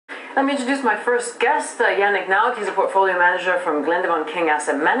Let me introduce my first guest, Yannick Naud. He's a portfolio manager from Glendevon King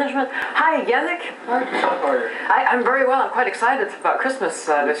Asset Management. Hi, Yannick. Hi, how are you? I'm very well. I'm quite excited about Christmas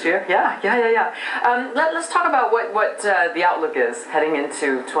this year. Yeah. Let's talk about what the outlook is heading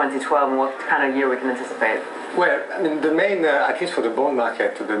into 2012 and what kind of year we can anticipate. Well, I mean, the main, at least for the bond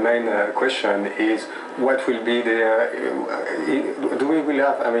market, the main question is what will be the, do we will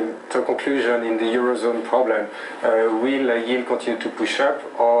have, I mean, the conclusion in the Eurozone problem, will yield continue to push up,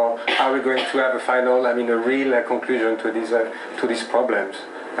 or are we going to have a final, I mean, a real conclusion to these problems?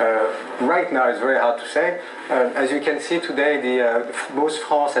 Right now it's very hard to say. As you can see today, both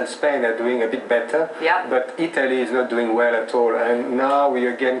France and Spain are doing a bit better, but Italy is not doing well at all. And now we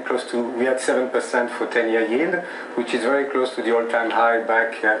are getting close to, we had 7% for 10-year yield, which is very close to the all-time high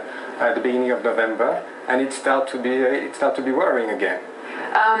back at the beginning of November, and it starts to be worrying again.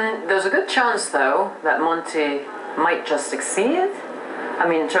 There's a good chance, though, that Monti might just succeed. I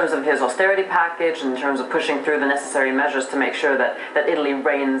mean, in terms of his austerity package, in terms of pushing through the necessary measures to make sure that Italy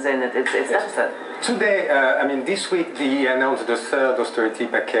reins in its deficit. Today, I mean, this week he announced the third austerity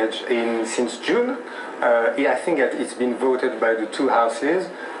package since June. I think that it's been voted by the two houses.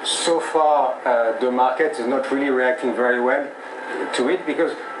 So far, the market is not really reacting very well to it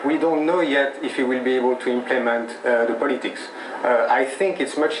because we don't know yet if he will be able to implement the politics. I think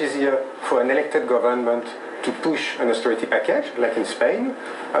it's much easier for an elected government to push an austerity package, like in Spain,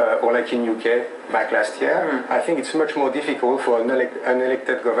 or like in UK back last year. I think it's much more difficult for an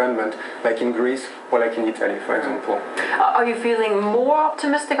elected government, like in Greece or like in Italy, for example. Are you feeling more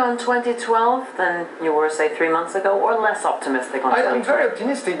optimistic on 2012 than you were, say, 3 months ago, or less optimistic on 2012? I'm very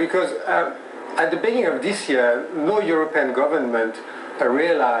optimistic because at the beginning of this year, no European government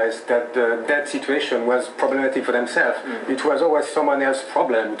realized that the debt situation was problematic for themselves. It was always someone else's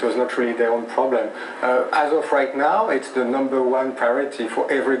problem. It was not really their own problem. As of right now, it's the #1 priority for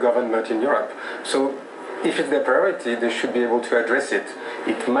every government in Europe. So if it's their priority, they should be able to address it.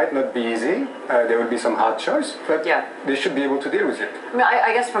 It might not be easy. There will be some hard choice, but they should be able to deal with it. I mean,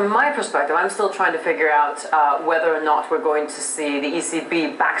 I guess from my perspective, I'm still trying to figure out whether or not we're going to see the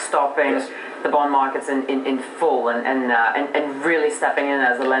ECB backstopping the bond markets in full and really stepping in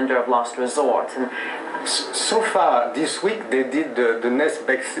as a lender of last resort. And so far this week they did the next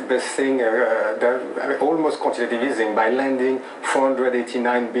best thing, almost quantitative easing, by lending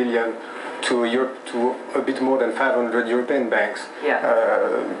 489 billion to Europe, to a bit more than 500 European banks.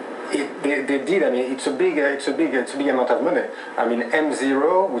 They did. I mean, it's a big amount of money. I mean,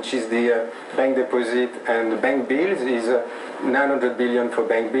 M0, which is the bank deposit and the bank bills, is 900 billion for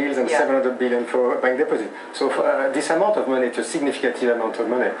bank bills and 700 billion for bank deposit. So this amount of money, it's a significant amount of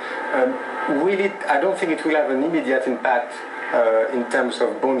money. I don't think it will have an immediate impact in terms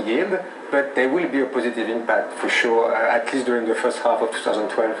of bond yield, but there will be a positive impact for sure, at least during the first half of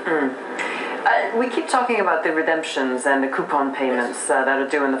 2012. We keep talking about the redemptions and the coupon payments that are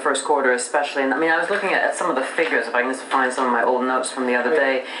due in the first quarter especially. And I mean, I was looking at some of the figures, if I can just find some of my old notes from the other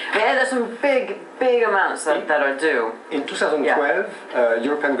day. I mean, there's some big amounts that are due. In 2012,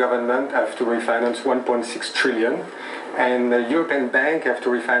 European government have to refinance 1.6 trillion, and the European Bank have to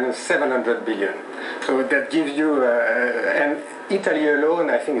refinance 700 billion. So that gives you, and Italy alone,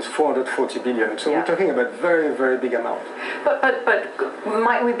 I think, is 440 billion. So we're talking about very big amount. But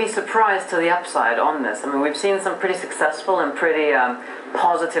might we be surprised to the upside on this? I mean, we've seen some pretty successful and pretty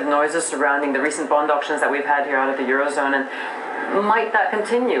positive noises surrounding the recent bond auctions that we've had here out of the Eurozone, and might that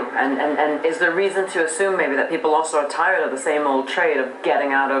continue? And is there reason to assume maybe that people also are tired of the same old trade of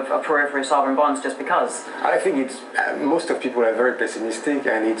getting out of periphery sovereign bonds just because? I think it's most of people are very pessimistic,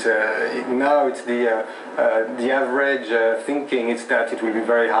 and it's now it's the average thinking is that it will be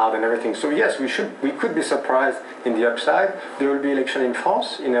very hard and everything. So yes, we could be surprised in the upside. There will be election in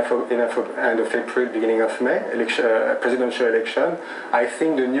France in end of April, beginning of May, presidential election. I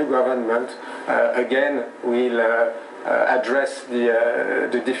think the new government again will address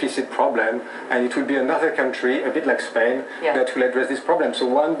the deficit problem, and it will be another country, a bit like Spain, that will address this problem. So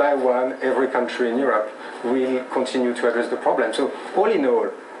one by one, every country in Europe will continue to address the problem. So all in all,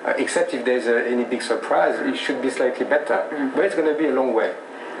 except if there's any big surprise, it should be slightly better. But it's going to be a long way.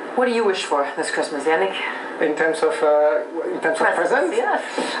 What do you wish for this Christmas, Yannick? In terms of presents? Yes.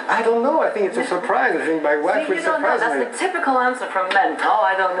 I don't know. I think it's a surprise. I think my wife will surprise me. That's the typical answer from men. Oh,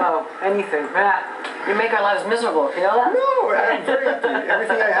 I don't know anything. You make our lives miserable. You know that? No, I'm very happy.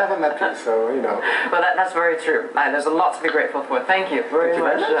 Everything I have, I'm happy. So you know. Well, that's very true. There's a lot to be grateful for. Thank you very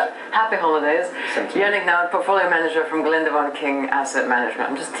much. Happy holidays. Thank you. Yannick Naud, portfolio manager from Glendevon King Asset Management.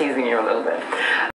 I'm just teasing you a little bit.